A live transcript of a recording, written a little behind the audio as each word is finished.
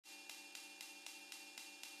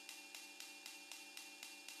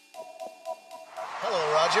Hello,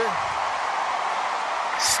 Roger.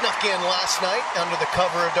 Snuck in last night under the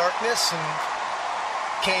cover of darkness and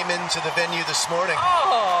came into the venue this morning.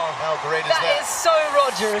 Oh, how great is that? That is so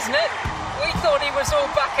Roger, isn't it? We thought he was all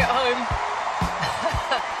back at home,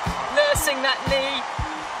 nursing that knee.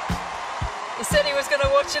 He said he was going to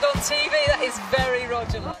watch it on TV. That is very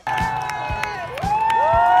Roger-like.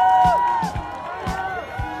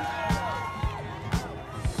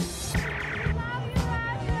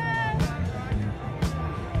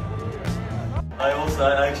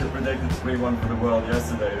 I actually predicted 3-1 for the world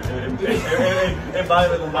yesterday in my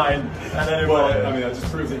little mind. And then I mean, that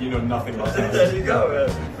just proves that you know nothing about tennis. There you go,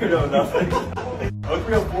 you know nothing.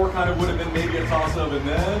 0-3-0-4 kind of would have been maybe a toss-up, and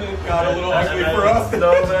then it got a little ugly for us.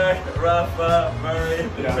 Novak, Rafa, Murray.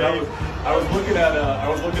 Yeah, I was looking at the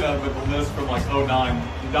list from like 2009.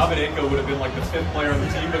 Davydenko would have been like the 5th player on the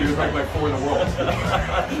team, but he was ranked like 4 in the world.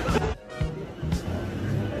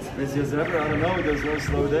 Busy as ever, I don't know, there's no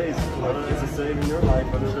slow days. Like, it's the same in your life,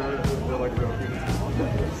 I'm sure. The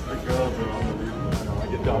girls are unbelievable. I know, I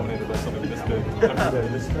get dominated by something this big every day.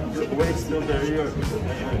 The weight's still there here.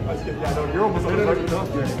 Yeah, no, you're almost on the verge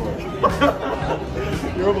of anymore.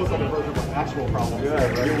 You're almost on the verge of an actual problem. Yeah,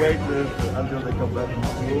 right? You wait until they come back from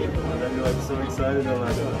school, and then you're like so excited, and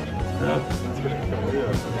like, yeah, it's good.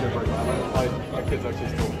 My kids actually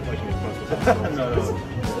still like me close. No,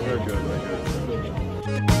 they're good, they're good.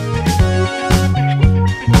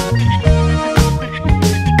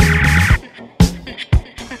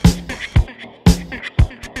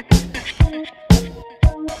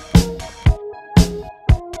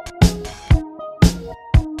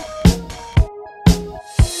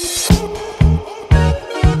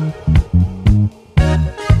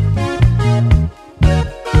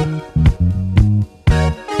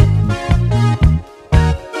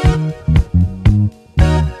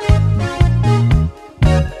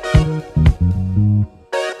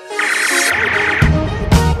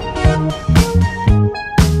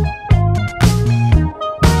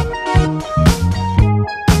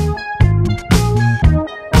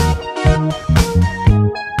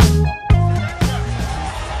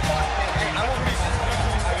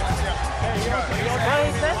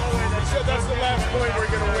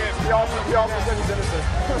 He also said he's innocent.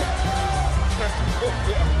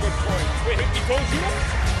 Good point. Wait, he told you?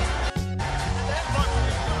 A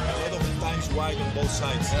lot of times wide on both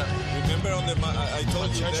sides. Yeah. Remember on the I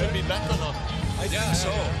told you there? Should be back or not? I think so.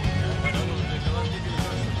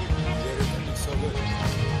 So good.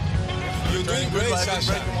 You're doing great,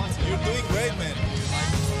 Sasha. You're doing great, man.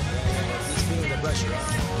 He's feeling the pressure.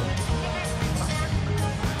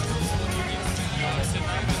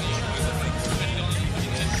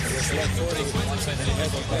 Left 40, and he had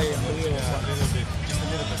to play a little bit. Just a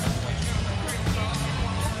little bit.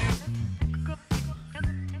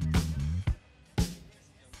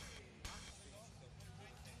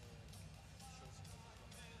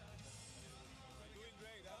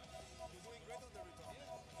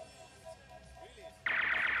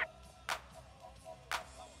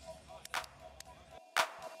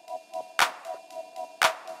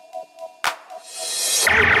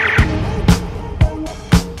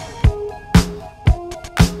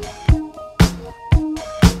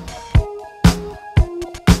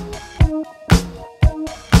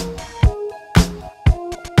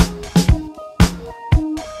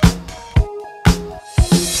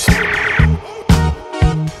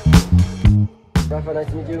 Rafa, nice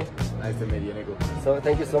to meet you. Nice to meet you, Nico. So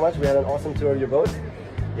thank you so much. We had an awesome tour of your boat.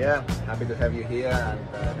 Yeah, happy to have you here and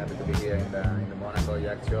happy to be here in the Monaco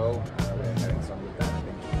Yacht Show. We're having some good time, I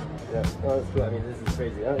think. Yeah, no, that's cool. I mean, this is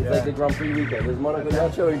crazy. Huh? It's like the Grand Prix weekend. There's Monaco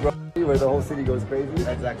Yacht Show in Grand Prix where the whole city goes crazy.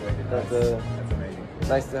 Exactly. That's amazing.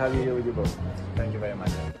 Nice to have you here with your boat. Thank you very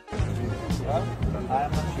much. I'm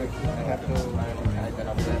not sure. I have to. I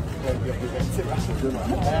cannot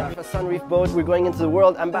A Sunreef boat. We're going into the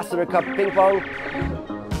World Ambassador Cup ping pong.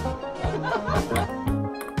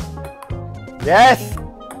 Yes!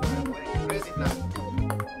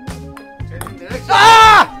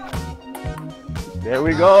 Ah! There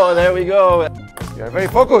we go, there we go. You are very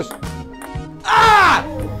focused. Ah!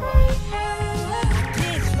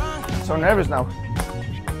 So nervous now.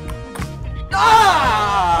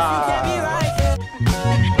 Ah!